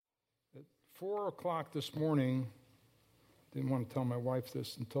4 o'clock this morning, didn't want to tell my wife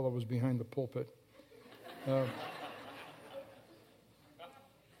this until I was behind the pulpit.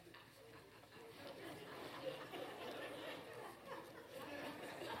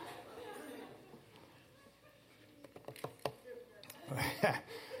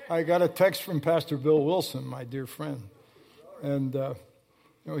 I got a text from Pastor Bill Wilson, my dear friend. And,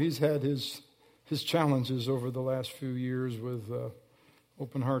 he's had his challenges over the last few years with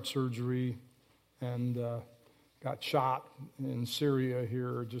open heart surgery and got shot in Syria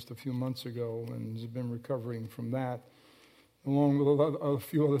here just a few months ago, and he's been recovering from that, along with a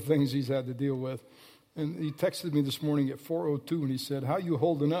few other things he's had to deal with. And he texted me this morning at 4:02, and he said, "How you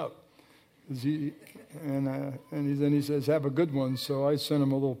holding up?" Then he says, "Have a good one." So I sent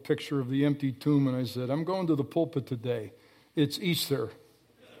him a little picture of the empty tomb, and I said, "I'm going to the pulpit today. It's Easter."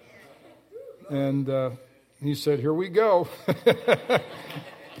 And he said, "Here we go."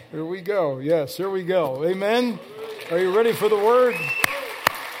 Here we go. Yes, here we go. Amen. Are you ready for the word?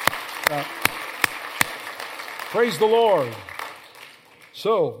 Praise the Lord.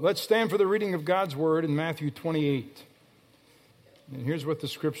 So let's stand for the reading of God's word in Matthew 28. And here's what the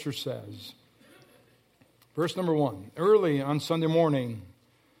scripture says. Verse number 1. Early on Sunday morning,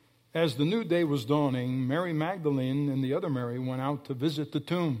 as the new day was dawning, Mary Magdalene and the other Mary went out to visit the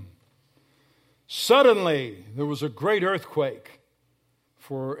tomb. Suddenly, there was a great earthquake,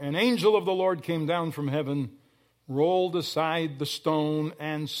 for an angel of the Lord came down from heaven, rolled aside the stone,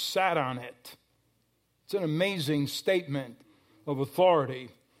 and sat on it. It's an amazing statement of authority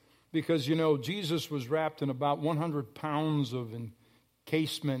because, Jesus was wrapped in about 100 pounds of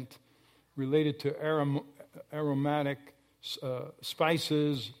encasement related to aromatic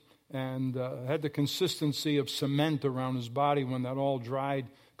spices and had the consistency of cement around his body when that all dried,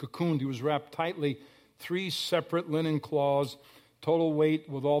 cocooned. He was wrapped tightly, 3 separate linen cloths, total weight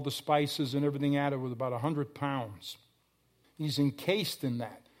with all the spices and everything added was about 100 pounds. He's encased in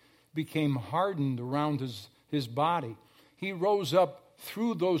that, became hardened around his body. He rose up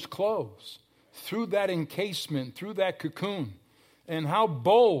through those clothes, through that encasement, through that cocoon. And how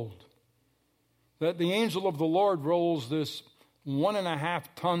bold that the angel of the Lord rolls this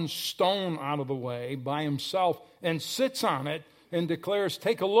 1.5-ton stone out of the way by himself and sits on it and declares,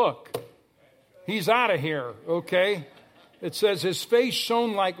 "Take a look. He's out of here," okay? It says, his face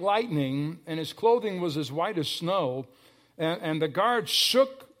shone like lightning, and his clothing was as white as snow. And the guards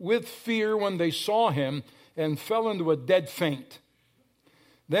shook with fear when they saw him and fell into a dead faint.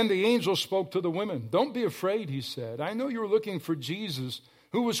 Then the angel spoke to the women. "Don't be afraid," he said. "I know you're looking for Jesus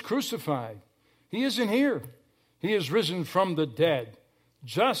who was crucified. He isn't here. He is risen from the dead,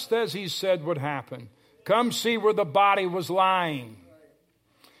 just as he said would happen. Come see where the body was lying.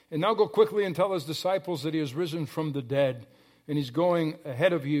 And now go quickly and tell his disciples that he is risen from the dead, and he's going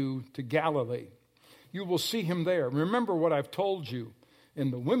ahead of you to Galilee. You will see him there. Remember what I've told you."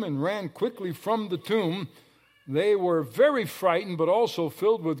 And the women ran quickly from the tomb. They were very frightened, but also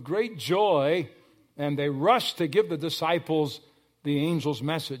filled with great joy, and they rushed to give the disciples the angel's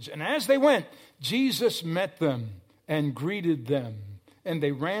message. And as they went, Jesus met them and greeted them, and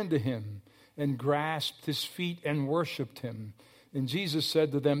they ran to him and grasped his feet and worshiped him. And Jesus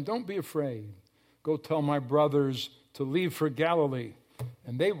said to them, "Don't be afraid. Go tell my brothers to leave for Galilee,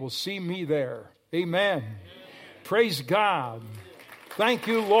 and they will see me there." Amen. Amen. Praise God. Thank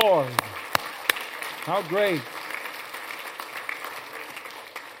you, Lord. How great.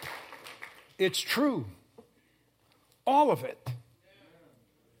 It's true. All of it.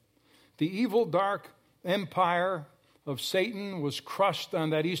 The evil, dark empire of Satan was crushed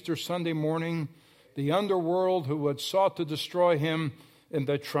on that Easter Sunday morning. The underworld who had sought to destroy him, and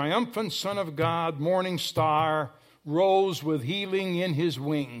the triumphant Son of God, morning star, rose with healing in his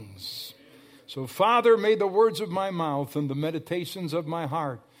wings. So, Father, may the words of my mouth and the meditations of my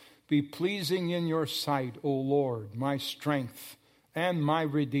heart be pleasing in your sight, O Lord, my strength and my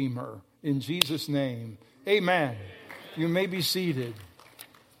Redeemer. In Jesus' name, amen. You may be seated.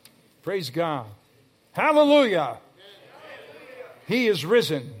 Praise God. Hallelujah. He is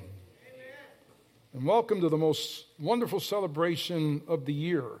risen. And welcome to the most wonderful celebration of the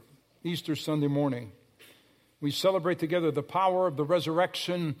year, Easter Sunday morning. We celebrate together the power of the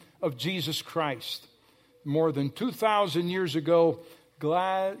resurrection of Jesus Christ. More than 2,000 years ago,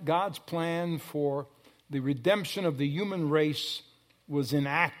 God's plan for the redemption of the human race was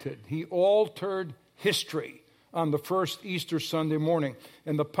enacted. He altered history on the first Easter Sunday morning.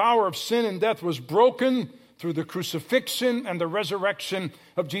 And the power of sin and death was broken through the crucifixion and the resurrection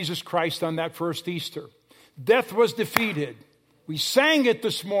of Jesus Christ on that first Easter. Death was defeated. We sang it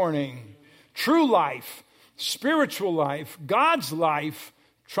this morning. True life, spiritual life, God's life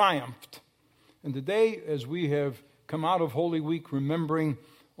triumphed. And today, as we have come out of Holy Week, remembering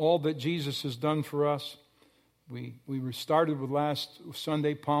all that Jesus has done for us, we started with last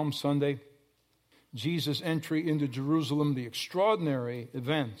Sunday, Palm Sunday, Jesus' entry into Jerusalem, the extraordinary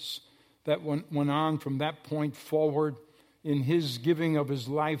events that went on from that point forward in his giving of his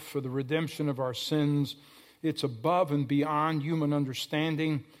life for the redemption of our sins. It's above and beyond human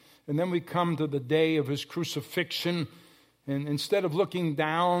understanding. And then we come to the day of his crucifixion, and instead of looking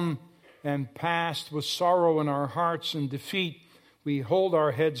down and past with sorrow in our hearts and defeat, we hold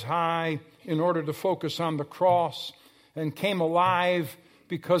our heads high in order to focus on the cross and came alive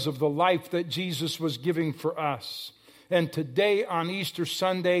because of the life that Jesus was giving for us. And today on Easter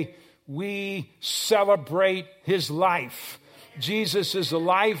Sunday, we celebrate his life. Jesus is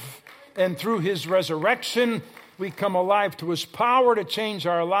alive, and through his resurrection, we come alive to his power to change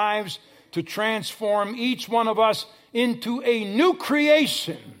our lives, to transform each one of us into a new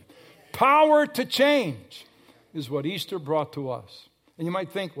creation. Power to change is what Easter brought to us. And you might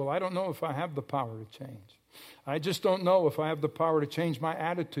think, well, I don't know if I have the power to change. I just don't know if I have the power to change my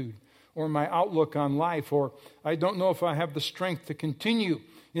attitude or my outlook on life, or I don't know if I have the strength to continue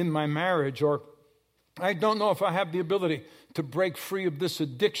in my marriage, or I don't know if I have the ability to break free of this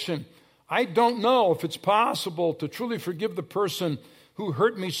addiction. I don't know if it's possible to truly forgive the person who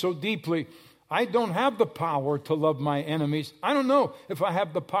hurt me so deeply. I don't have the power to love my enemies. I don't know if I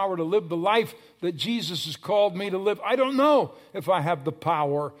have the power to live the life that Jesus has called me to live. I don't know if I have the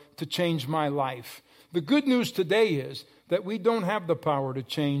power to change my life. The good news today is that we don't have the power to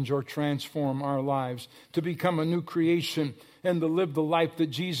change or transform our lives, to become a new creation and to live the life that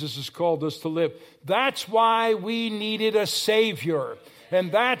Jesus has called us to live. That's why we needed a Savior.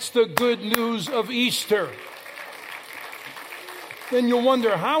 And that's the good news of Easter. Then you'll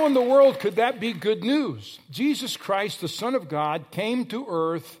wonder, how in the world could that be good news? Jesus Christ, the Son of God, came to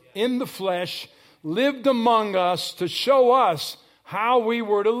earth in the flesh, lived among us to show us how we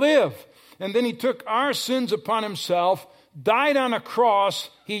were to live. And then he took our sins upon himself, died on a cross.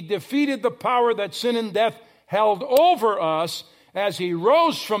 He defeated the power that sin and death held over us as he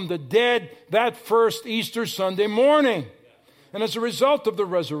rose from the dead that first Easter Sunday morning. And as a result of the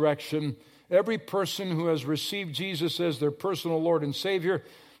resurrection, every person who has received Jesus as their personal Lord and Savior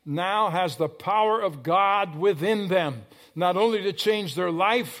now has the power of God within them, not only to change their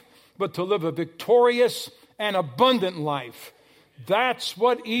life, but to live a victorious and abundant life. That's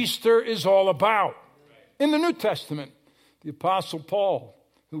what Easter is all about. In the New Testament, the Apostle Paul,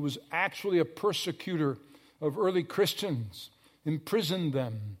 who was actually a persecutor of early Christians, imprisoned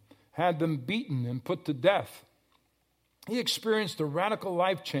them, had them beaten and put to death. He experienced a radical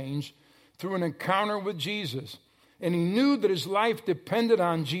life change through an encounter with Jesus. And he knew that his life depended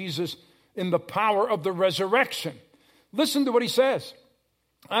on Jesus in the power of the resurrection. Listen to what he says.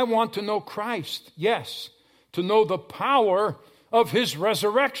 I want to know Christ, yes, to know the power of his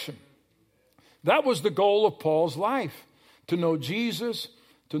resurrection. That was the goal of Paul's life, to know Jesus,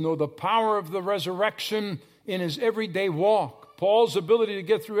 to know the power of the resurrection in his everyday walk. Paul's ability to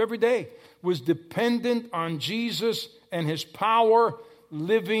get through every day was dependent on Jesus and his power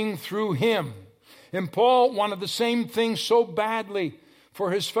living through him. And Paul wanted the same thing so badly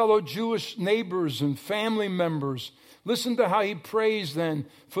for his fellow Jewish neighbors and family members. Listen to how he prays then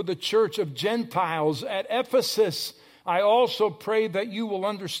for the church of Gentiles at Ephesus. I also pray that you will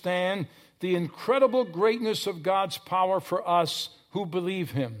understand the incredible greatness of God's power for us who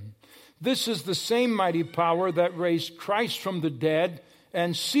believe him. This is the same mighty power that raised Christ from the dead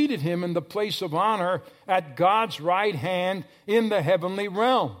and seated him in the place of honor at God's right hand in the heavenly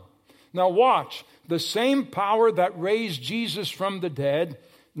realm. Now watch, the same power that raised Jesus from the dead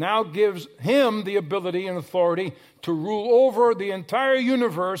now gives him the ability and authority to rule over the entire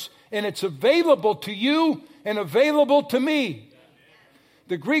universe, and it's available to you and available to me.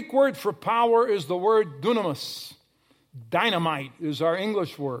 The Greek word for power is the word dunamis. Dynamite is our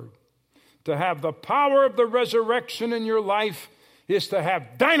English word. To have the power of the resurrection in your life is to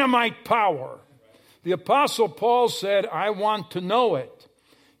have dynamite power. The Apostle Paul said, I want to know it.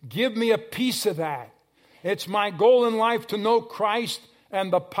 Give me a piece of that. It's my goal in life to know Christ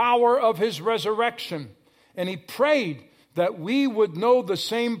and the power of his resurrection. And he prayed that we would know the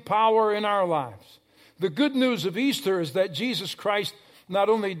same power in our lives. The good news of Easter is that Jesus Christ not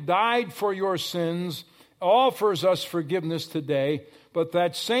only died for your sins, offers us forgiveness today, but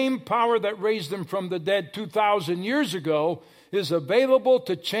that same power that raised him from the dead 2,000 years ago is available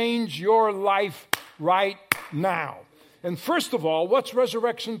to change your life right now. And first of all, what's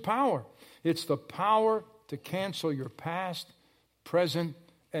resurrection power? It's the power to cancel your past, present,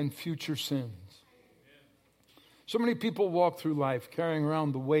 and future sins. So many people walk through life carrying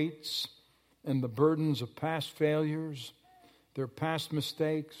around the weights and the burdens of past failures, their past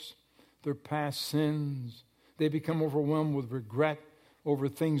mistakes, their past sins. They become overwhelmed with regret over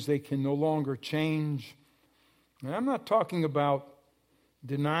things they can no longer change. And I'm not talking about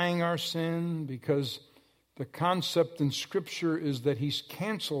denying our sin, because the concept in Scripture is that He's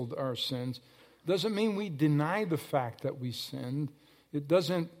canceled our sins. Doesn't mean we deny the fact that we sinned. It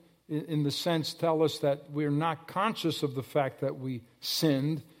doesn't, in the sense, tell us that we're not conscious of the fact that we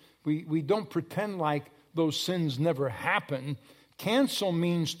sinned. We don't pretend like those sins never happen. Cancel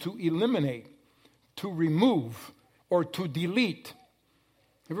means to eliminate, to remove, or to delete.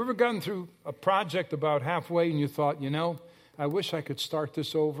 Have you ever gotten through a project about halfway and you thought, I wish I could start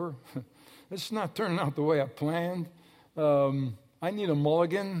this over? This is not turning out the way I planned. I need a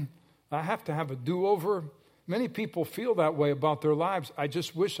mulligan. I have to have a do-over. Many people feel that way about their lives. I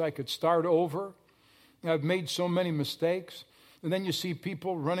just wish I could start over. I've made so many mistakes. And then you see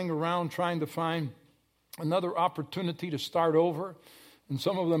people running around trying to find another opportunity to start over. And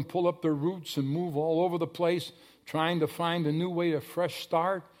some of them pull up their roots and move all over the place, trying to find a new way, a fresh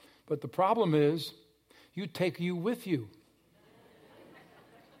start. But the problem is, you take you with you.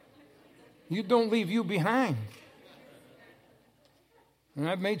 You don't leave you behind. And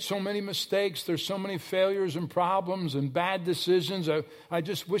I've made so many mistakes. There's so many failures and problems and bad decisions. I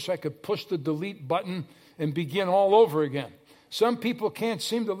just wish I could push the delete button and begin all over again. Some people can't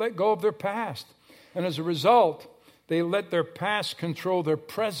seem to let go of their past. And as a result, they let their past control their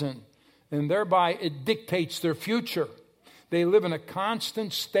present, and thereby it dictates their future. They live in a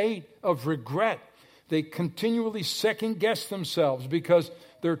constant state of regret. They continually second-guess themselves because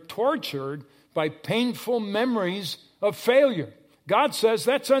they're tortured by painful memories of failure. God says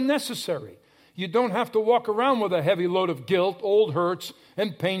that's unnecessary. You don't have to walk around with a heavy load of guilt, old hurts,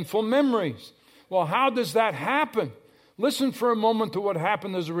 and painful memories. Well, how does that happen? Listen for a moment to what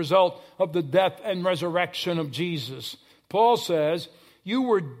happened as a result of the death and resurrection of Jesus. Paul says, you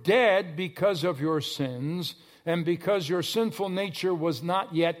were dead because of your sins and because your sinful nature was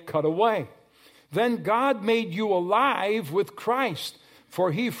not yet cut away. Then God made you alive with Christ,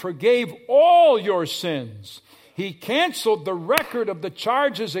 for He forgave all your sins. He canceled the record of the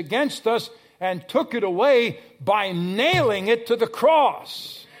charges against us and took it away by nailing it to the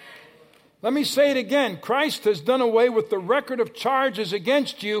cross. Let me say it again. Christ has done away with the record of charges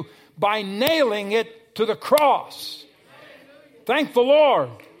against you by nailing it to the cross. Thank the Lord.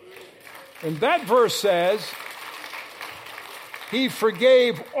 And that verse says, He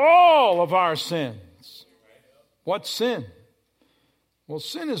forgave all of our sins. What sin? Well,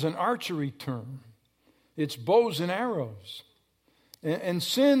 sin is an archery term. It's bows and arrows. And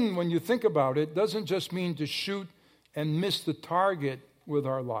sin, when you think about it, doesn't just mean to shoot and miss the target with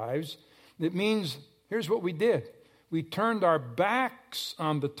our lives. It means, here's what we did. We turned our backs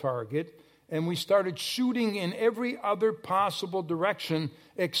on the target and we started shooting in every other possible direction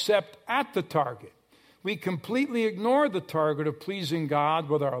except at the target. We completely ignored the target of pleasing God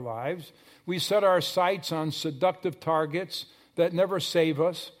with our lives. We set our sights on seductive targets that never save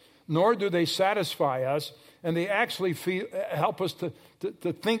us, nor do they satisfy us, and they actually help us to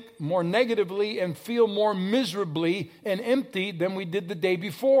think more negatively and feel more miserably and empty than we did the day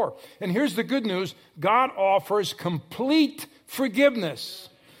before. And here's the good news. God offers complete forgiveness.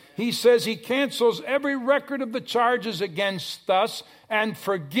 He says He cancels every record of the charges against us and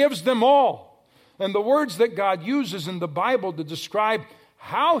forgives them all. And the words that God uses in the Bible to describe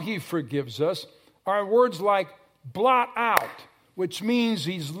how He forgives us are words like blot out, which means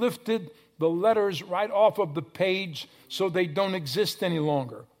He's lifted the letters right off of the page so they don't exist any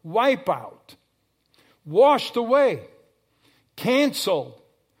longer. Wipe out. Washed away. Canceled.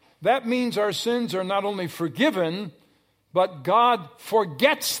 That means our sins are not only forgiven, but God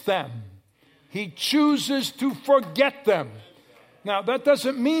forgets them. He chooses to forget them. Now, that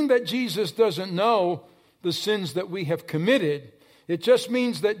doesn't mean that Jesus doesn't know the sins that we have committed. It just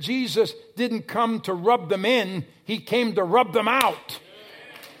means that Jesus didn't come to rub them in. He came to rub them out.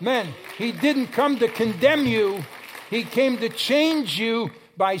 Man, He didn't come to condemn you. He came to change you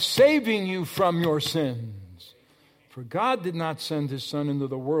by saving you from your sins. For God did not send His Son into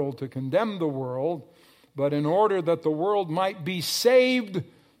the world to condemn the world, but in order that the world might be saved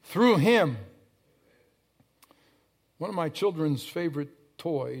through Him. One of my children's favorite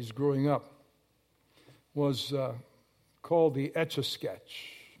toys growing up was called the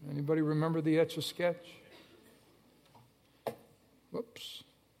Etch-a-Sketch. Anybody remember the Etch-a-Sketch? Whoops.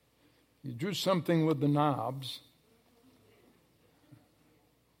 You drew something with the knobs.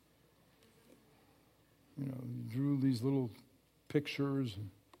 You drew these little pictures.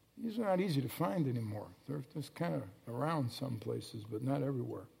 These are not easy to find anymore. They're just kind of around some places, but not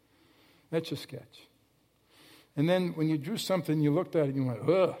everywhere. Etch-a-Sketch. And then when you drew something, you looked at it and you went,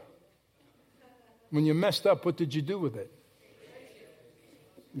 ugh. When you messed up, what did you do with it?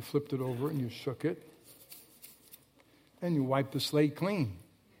 You flipped it over and you shook it. And you wiped the slate clean.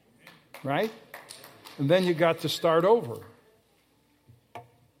 Right? And then you got to start over.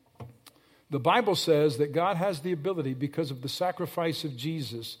 The Bible says that God has the ability, because of the sacrifice of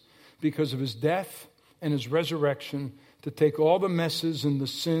Jesus, because of his death and his resurrection, to take all the messes and the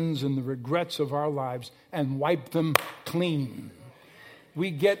sins and the regrets of our lives and wipe them clean. We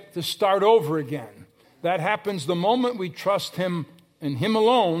get to start over again. That happens the moment we trust him and him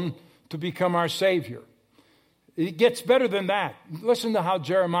alone to become our Savior. It gets better than that. Listen to how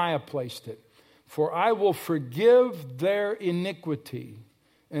Jeremiah placed it. For I will forgive their iniquity,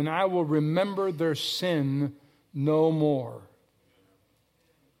 and I will remember their sin no more.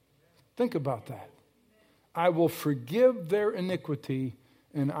 Think about that. I will forgive their iniquity,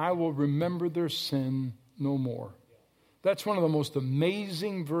 and I will remember their sin no more. That's one of the most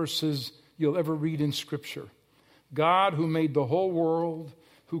amazing verses you'll ever read in Scripture. God, who made the whole world,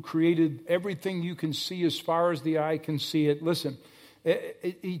 who created everything you can see as far as the eye can see it. Listen,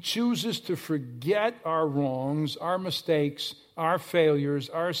 he chooses to forget our wrongs, our mistakes, our failures,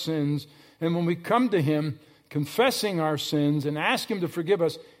 our sins. And when we come to him, confessing our sins and ask him to forgive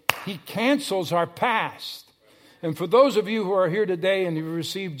us, he cancels our past. And for those of you who are here today and you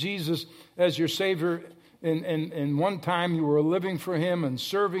received Jesus as your Savior, and one time you were living for him and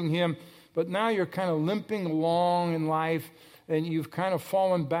serving him, but now you're kind of limping along in life and you've kind of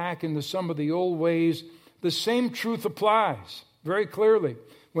fallen back into some of the old ways, the same truth applies very clearly.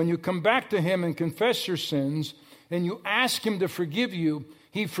 When you come back to him and confess your sins and you ask him to forgive you,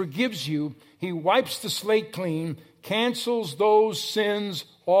 he forgives you. He wipes the slate clean, cancels those sins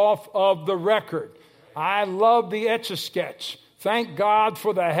off of the record. I love the Etch-a-Sketch. Thank God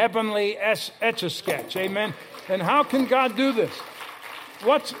for the heavenly Etch-a-Sketch. Amen. And how can God do this?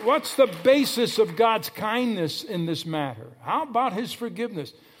 What's the basis of God's kindness in this matter? How about his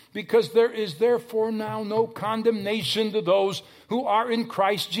forgiveness? Because there is therefore now no condemnation to those who are in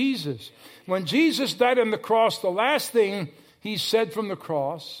Christ Jesus. When Jesus died on the cross, the last thing he said from the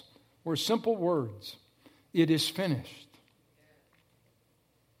cross were simple words. It is finished.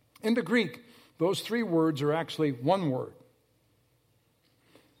 In the Greek, those three words are actually one word.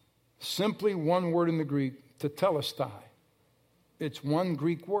 Simply one word in the Greek, tetelestai. It's one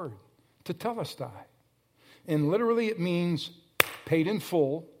Greek word, tetelestai. And literally it means paid in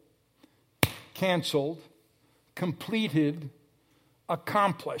full, canceled, completed,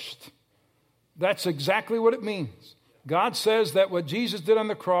 accomplished. That's exactly what it means. God says that what Jesus did on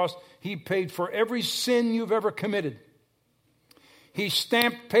the cross, he paid for every sin you've ever committed. He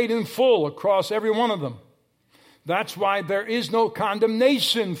stamped paid in full across every one of them. That's why there is no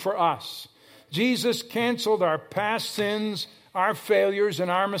condemnation for us. Jesus canceled our past sins, our failures,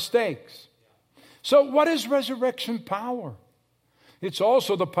 and our mistakes. So what is resurrection power? It's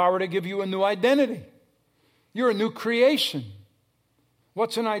also the power to give you a new identity. You're a new creation.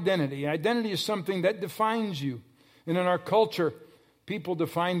 What's an identity? Identity is something that defines you. And in our culture, people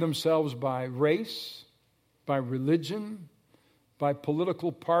define themselves by race, by religion, by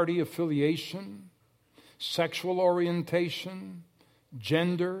political party affiliation, sexual orientation,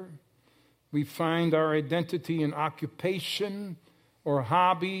 gender. We find our identity in occupation or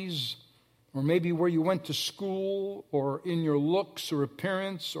hobbies, or maybe where you went to school, or in your looks or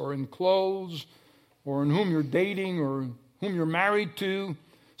appearance, or in clothes, or in whom you're dating, or whom you're married to.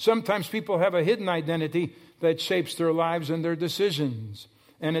 Sometimes people have a hidden identity that shapes their lives and their decisions.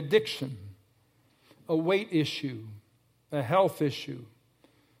 An addiction, a weight issue, a health issue,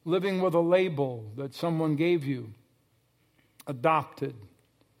 living with a label that someone gave you, adopted,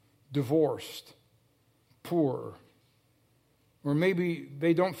 divorced, poor, or maybe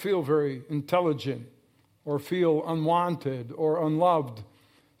they don't feel very intelligent or feel unwanted or unloved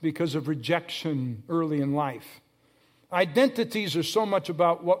because of rejection early in life. Identities are so much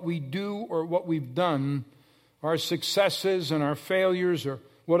about what we do or what we've done, our successes and our failures or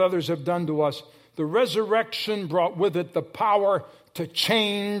what others have done to us. The resurrection brought with it the power to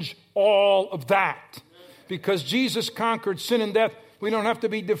change all of that. Because Jesus conquered sin and death, we don't have to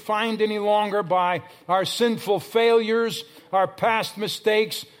be defined any longer by our sinful failures, our past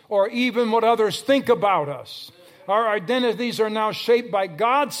mistakes, or even what others think about us. Our identities are now shaped by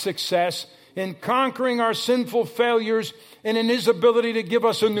God's success in conquering our sinful failures and in his ability to give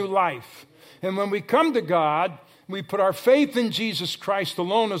us a new life. And when we come to God, we put our faith in Jesus Christ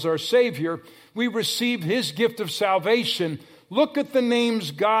alone as our Savior, we receive his gift of salvation. Look at the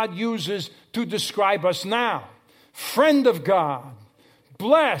names God uses to describe us now. Friend of God,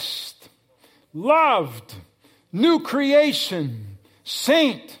 blessed, loved, new creation,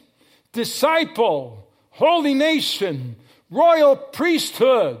 saint, disciple, holy nation, royal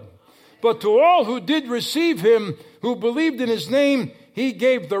priesthood. But to all who did receive him, who believed in his name, he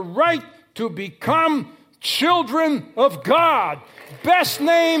gave the right to become children of God. Best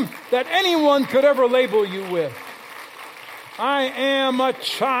name that anyone could ever label you with. I am a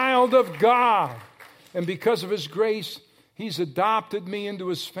child of God. And because of his grace, he's adopted me into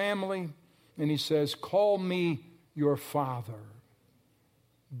his family. And he says, call me your father.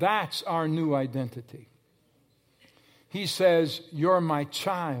 That's our new identity. He says, you're my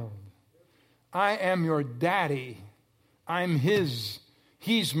child. I am your daddy. I'm his.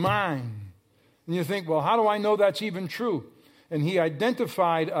 He's mine. And you think, well, how do I know that's even true? And he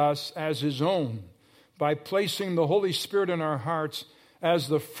identified us as his own by placing the Holy Spirit in our hearts as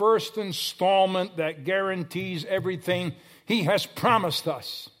the first installment that guarantees everything he has promised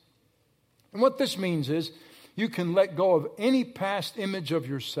us. And what this means is you can let go of any past image of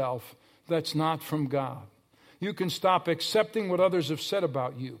yourself that's not from God. You can stop accepting what others have said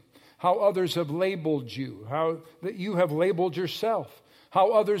about you, how others have labeled you, how that you have labeled yourself,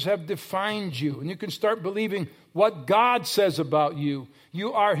 how others have defined you. And you can start believing what God says about you.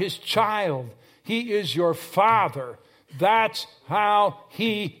 You are his child. He is your father. That's how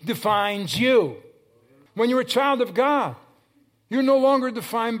he defines you. When you're a child of God, you're no longer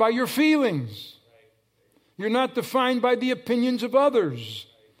defined by your feelings. You're not defined by the opinions of others.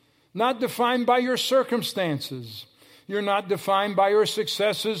 Not defined by your circumstances. You're not defined by your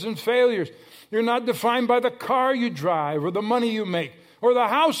successes and failures. You're not defined by the car you drive or the money you make or the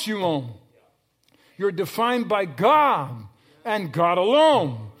house you own. You're defined by God and God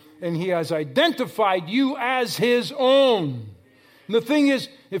alone. And he has identified you as his own. And the thing is,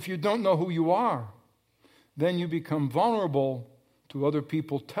 if you don't know who you are, then you become vulnerable to other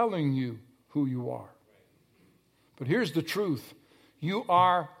people telling you who you are. But here's the truth. You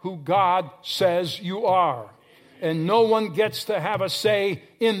are who God says you are. And no one gets to have a say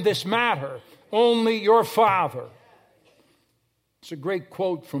in this matter. Only your Father. It's a great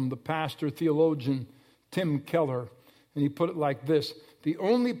quote from the pastor, theologian, Tim Keller. And he put it like this. The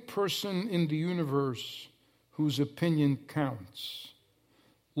only person in the universe whose opinion counts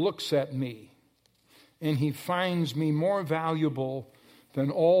looks at me, and he finds me more valuable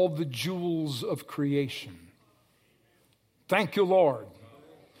than all the jewels of creation. Thank you, Lord.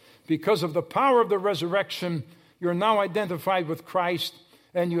 Because of the power of the resurrection, you're now identified with Christ,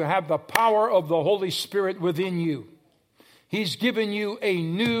 and you have the power of the Holy Spirit within you. He's given you a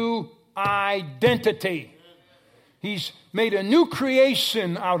new identity. He's made a new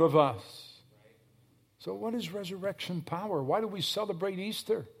creation out of us. So what is resurrection power? Why do we celebrate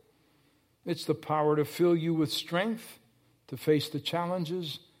Easter? It's the power to fill you with strength to face the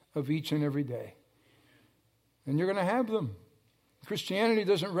challenges of each and every day. And you're going to have them. Christianity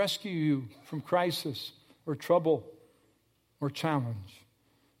doesn't rescue you from crisis or trouble or challenge.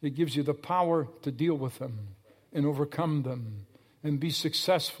 It gives you the power to deal with them and overcome them and be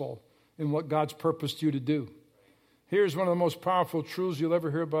successful in what God's purposed you to do. Here's one of the most powerful truths you'll ever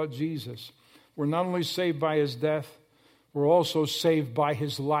hear about Jesus. We're not only saved by his death, we're also saved by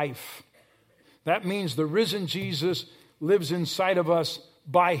his life. That means the risen Jesus lives inside of us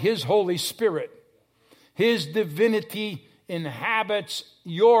by his Holy Spirit. His divinity inhabits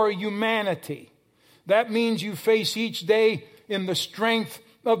your humanity. That means you face each day in the strength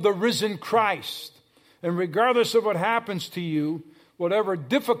of the risen Christ. And regardless of what happens to you, whatever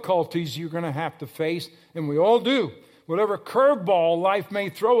difficulties you're going to have to face, and we all do, whatever curveball life may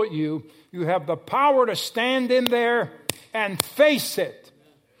throw at you, you have the power to stand in there and face it.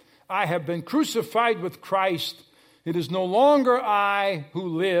 I have been crucified with Christ. It is no longer I who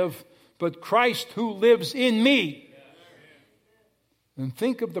live, but Christ who lives in me. And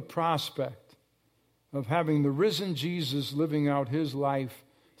think of the prospect of having the risen Jesus living out his life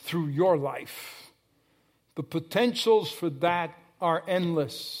through your life. The potentials for that are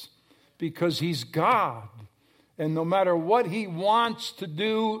endless because he's God. And no matter what he wants to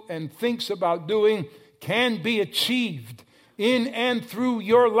do and thinks about doing can be achieved in and through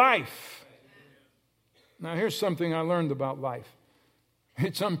your life. Now here's something I learned about life.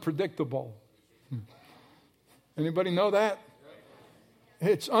 It's unpredictable. Anybody know that?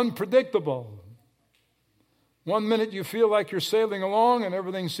 It's unpredictable. One minute you feel like you're sailing along and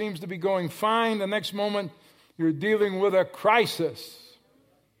everything seems to be going fine. The next moment you're dealing with a crisis.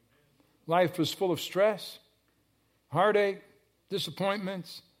 Life is full of stress, heartache,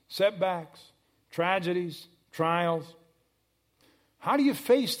 disappointments, setbacks, tragedies, trials. How do you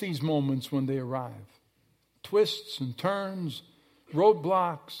face these moments when they arrive? Twists and turns,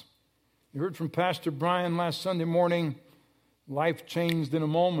 roadblocks. You heard from Pastor Brian last Sunday morning. Life changed in a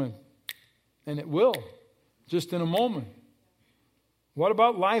moment. And it will, just in a moment. What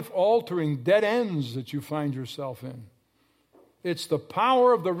about life-altering dead ends that you find yourself in? It's the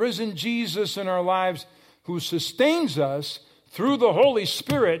power of the risen Jesus in our lives who sustains us through the Holy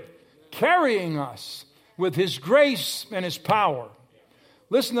Spirit, carrying us with His grace and His power.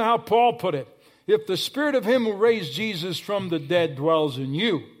 Listen to how Paul put it. If the Spirit of Him who raised Jesus from the dead dwells in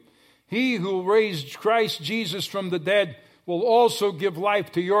you, He who raised Christ Jesus from the dead will also give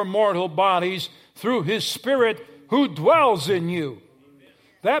life to your mortal bodies through His Spirit who dwells in you.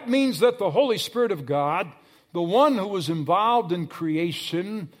 That means that the Holy Spirit of God, the one who was involved in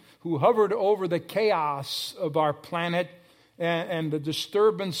creation, who hovered over the chaos of our planet and the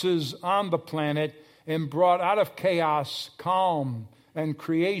disturbances on the planet and brought out of chaos calm and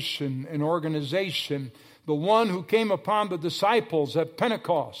creation and organization, the one who came upon the disciples at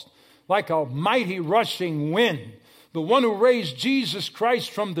Pentecost like a mighty rushing wind, the one who raised Jesus Christ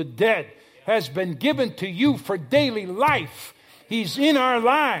from the dead, has been given to you for daily life. He's in our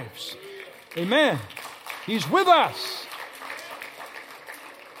lives. Amen. He's with us.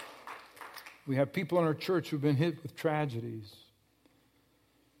 We have people in our church who've been hit with tragedies.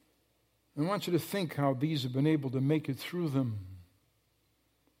 I want you to think how these have been able to make it through them.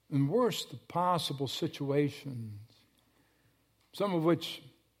 In worst possible situations, some of which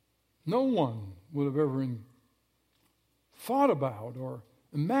no one would have ever thought about or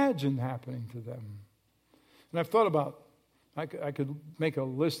imagined happening to them. And I've thought about, I could make a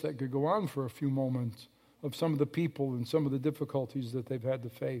list that could go on for a few moments of some of the people and some of the difficulties that they've had to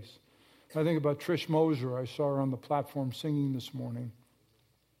face. I think about Trish Mosier. I saw her on the platform singing this morning.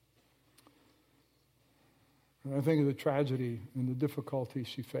 And I think of the tragedy and the difficulty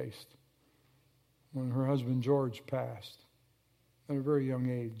she faced when her husband George passed at a very young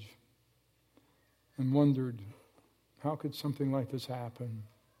age, and wondered, how could something like this happen?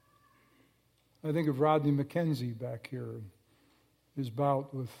 I think of Rodney McKenzie back here, his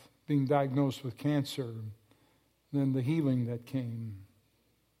bout with being diagnosed with cancer, then the healing that came.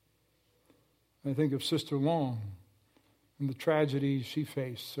 I think of Sister Long and the tragedy she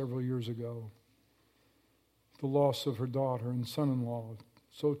faced several years ago, the loss of her daughter and son-in-law,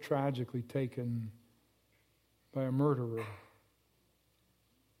 so tragically taken by a murderer.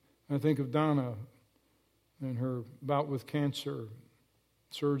 I think of Donna and her bout with cancer,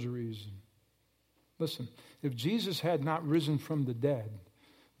 surgeries. Listen, if Jesus had not risen from the dead,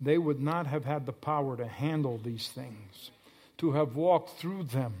 they would not have had the power to handle these things, to have walked through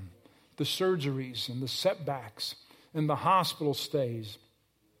them, the surgeries and the setbacks and the hospital stays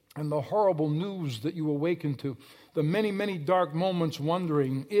and the horrible news that you awaken to, the many, many dark moments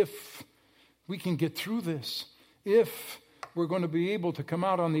wondering if we can get through this, if we're going to be able to come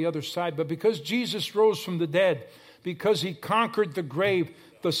out on the other side. But because Jesus rose from the dead, because He conquered the grave,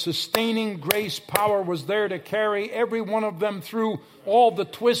 the sustaining grace power was there to carry every one of them through all the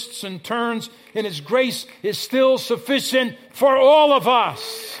twists and turns, and His grace is still sufficient for all of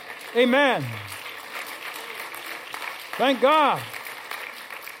us. Amen. Thank God.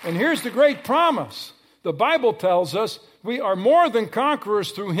 And here's the great promise. The Bible tells us we are more than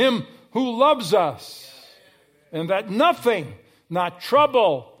conquerors through Him who loves us. And that nothing, not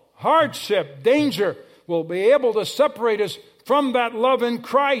trouble, hardship, danger, will be able to separate us from that love in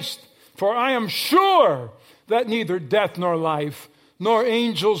Christ. For I am sure that neither death nor life, nor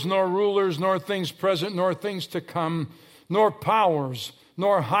angels, nor rulers, nor things present, nor things to come, nor powers,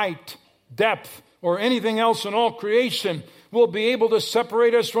 nor height, depth, or anything else in all creation will be able to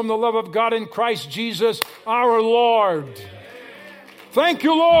separate us from the love of God in Christ Jesus our Lord. Thank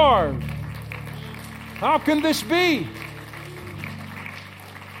you, Lord. How can this be?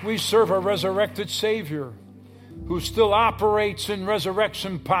 We serve a resurrected Savior who still operates in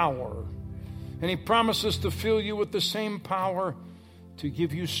resurrection power. And He promises to fill you with the same power to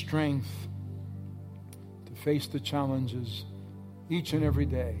give you strength to face the challenges each and every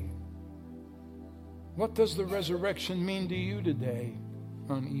day. What does the resurrection mean to you today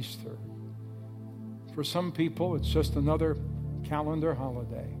on Easter? For some people, it's just another calendar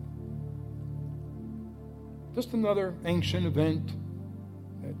holiday. Just another ancient event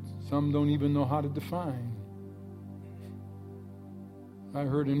that some don't even know how to define. I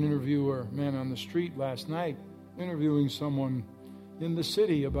heard an interviewer, man on the street last night, interviewing someone in the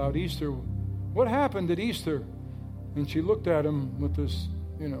city about Easter. What happened at Easter? And she looked at him with this,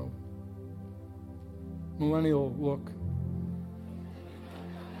 millennial look.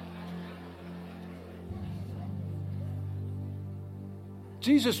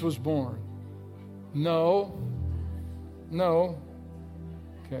 Jesus was born. No.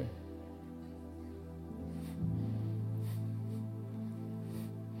 Okay.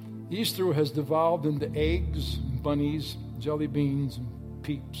 Easter has devolved into eggs, bunnies, jelly beans, and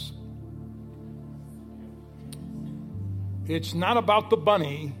Peeps. It's not about the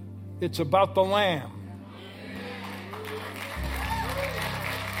bunny, it's about the lamb.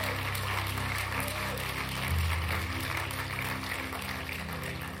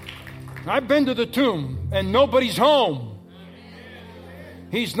 I've been to the tomb and nobody's home.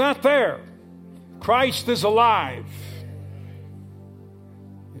 He's not there. Christ is alive.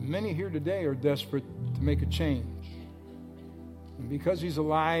 And many here today are desperate to make a change. And because He's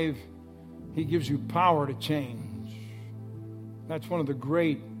alive, He gives you power to change. That's one of the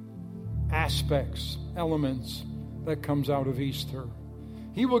great aspects, elements that comes out of Easter.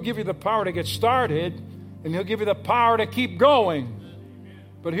 He will give you the power to get started, and He'll give you the power to keep going.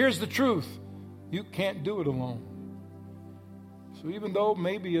 But here's the truth. You can't do it alone. So even though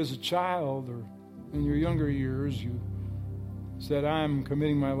maybe as a child or in your younger years you said, I'm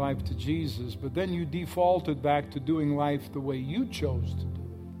committing my life to Jesus, but then you defaulted back to doing life the way you chose to do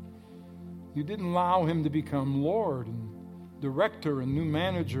it. You didn't allow Him to become Lord and director and new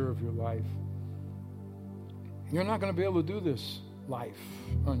manager of your life. You're not going to be able to do this life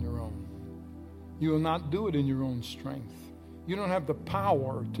on your own. You will not do it in your own strength. You don't have the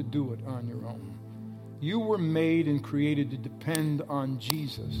power to do it on your own. You were made and created to depend on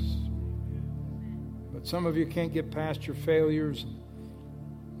Jesus. But some of you can't get past your failures,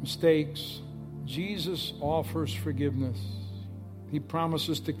 mistakes. Jesus offers forgiveness. He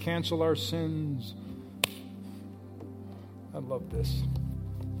promises to cancel our sins. I love this.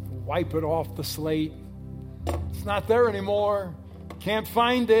 Wipe it off the slate. It's not there anymore. Can't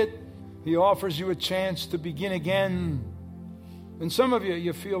find it. He offers you a chance to begin again. And some of you,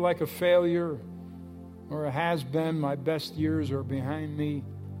 you feel like a failure or a has-been. My best years are behind me.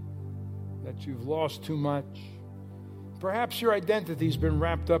 That you've lost too much. Perhaps your identity's been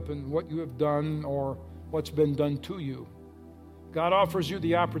wrapped up in what you have done or what's been done to you. God offers you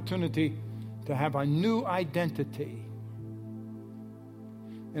the opportunity to have a new identity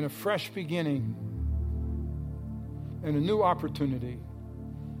and a fresh beginning and a new opportunity.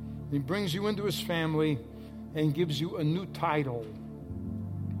 He brings you into His family and gives you a new title: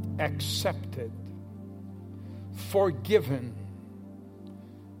 accepted, forgiven,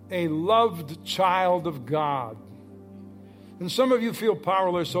 a loved child of God. And some of you feel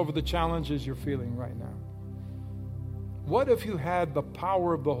powerless over the challenges you're feeling right now. What if you had the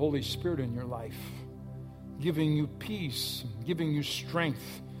power of the Holy Spirit in your life, giving you peace, giving you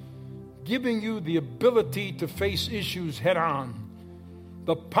strength, giving you the ability to face issues head on,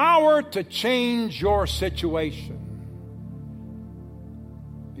 the power to change your situation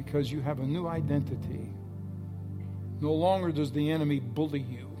because you have a new identity. No longer does the enemy bully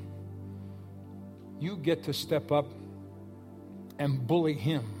you. You get to step up and bully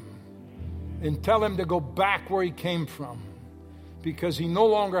him and tell him to go back where he came from because he no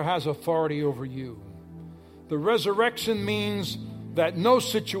longer has authority over you. The resurrection means that no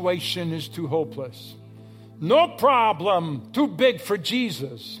situation is too hopeless. No problem too big for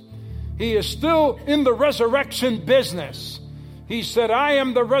Jesus. He is still in the resurrection business. He said, I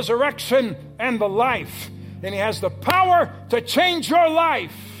am the resurrection and the life. And He has the power to change your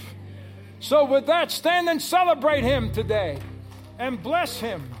life. So with that, stand and celebrate Him today. And bless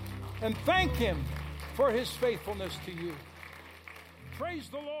Him. And thank Him for His faithfulness to you. Praise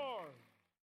the Lord.